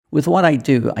With what I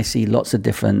do, I see lots of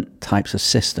different types of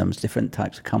systems, different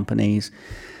types of companies,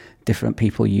 different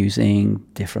people using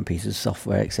different pieces of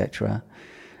software, etc.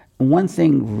 And one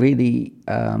thing really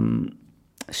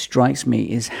strikes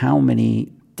me is how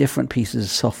many different pieces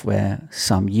of software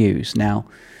some use. Now,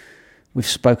 we've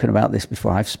spoken about this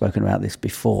before. I've spoken about this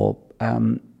before.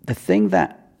 The thing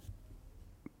that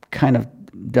kind of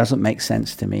doesn't make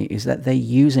sense to me is that they're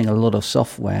using a lot of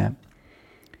software,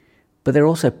 but they're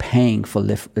also paying for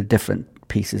different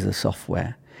pieces of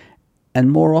software.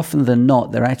 And more often than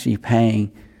not, they're actually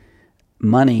paying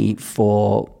money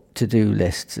for to-do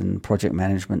lists and project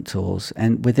management tools.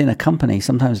 And within a company,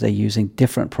 sometimes they're using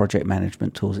different project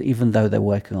management tools, even though they're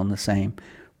working on the same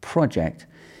project.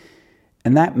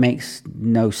 And that makes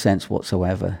no sense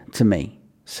whatsoever to me.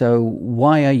 So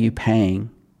why are you paying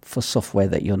for software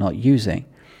that you're not using?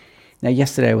 Now,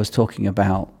 yesterday I was talking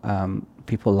about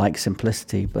people like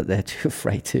simplicity, but they're too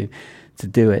afraid to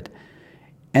do it.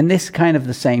 And this kind of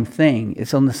the same thing.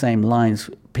 It's on the same lines.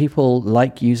 People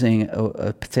like using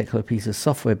a particular piece of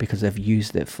software because they've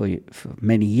used it for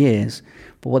many years.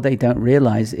 But what they don't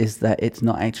realize is that it's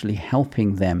not actually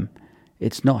helping them.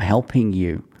 It's not helping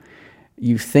you.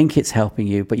 You think it's helping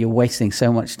you, but you're wasting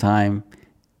so much time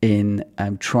in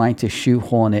trying to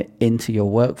shoehorn it into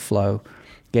your workflow,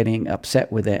 getting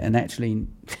upset with it, and actually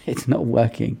it's not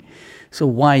working. So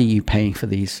why are you paying for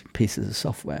these pieces of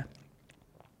software?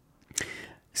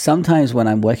 Sometimes when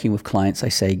I'm working with clients, I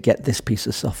say, get this piece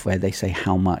of software. They say,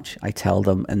 how much? I tell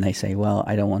them, and they say, well,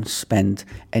 I don't want to spend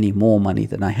any more money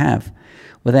than I have.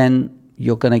 Well, then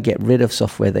you're going to get rid of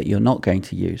software that you're not going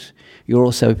to use. You're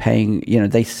also paying,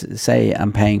 they say,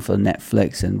 I'm paying for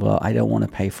Netflix, and well, I don't want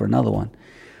to pay for another one.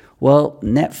 Well,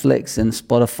 Netflix and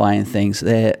Spotify and things,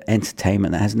 they're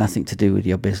entertainment. That has nothing to do with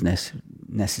your business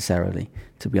necessarily,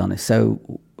 to be honest.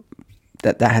 So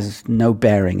that has no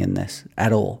bearing in this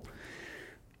at all.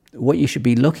 What you should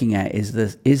be looking at is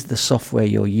the software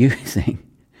you're using,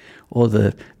 or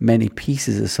the many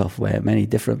pieces of software, many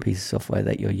different pieces of software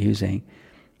that you're using,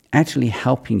 actually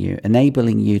helping you,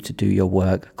 enabling you to do your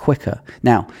work quicker.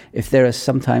 Now, if there are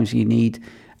sometimes you need,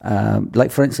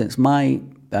 like for instance, my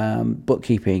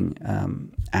bookkeeping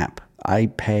app, I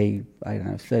pay,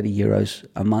 30 euros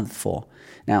a month for.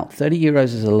 Now, 30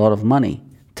 euros is a lot of money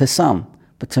to some.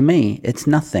 But to me, it's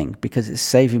nothing because it's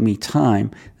saving me time.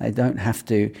 I don't have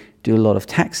to do a lot of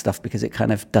tax stuff because it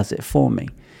kind of does it for me.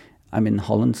 I'm in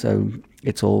Holland, so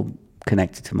it's all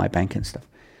connected to my bank and stuff.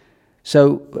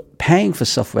 So paying for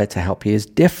software to help you is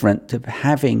different to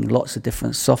having lots of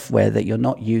different software that you're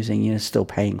not using, you're still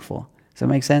paying for. Does that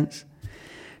make sense?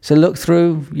 So look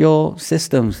through your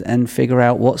systems and figure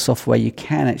out what software you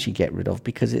can actually get rid of,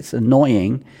 because it's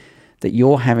annoying that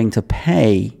you're having to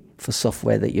pay for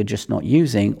software that you're just not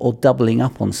using, or doubling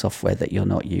up on software that you're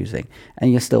not using,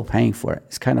 and you're still paying for it.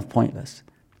 It's kind of pointless.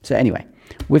 So anyway,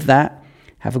 with that,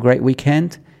 have a great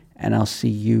weekend, and I'll see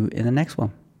you in the next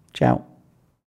one. Ciao.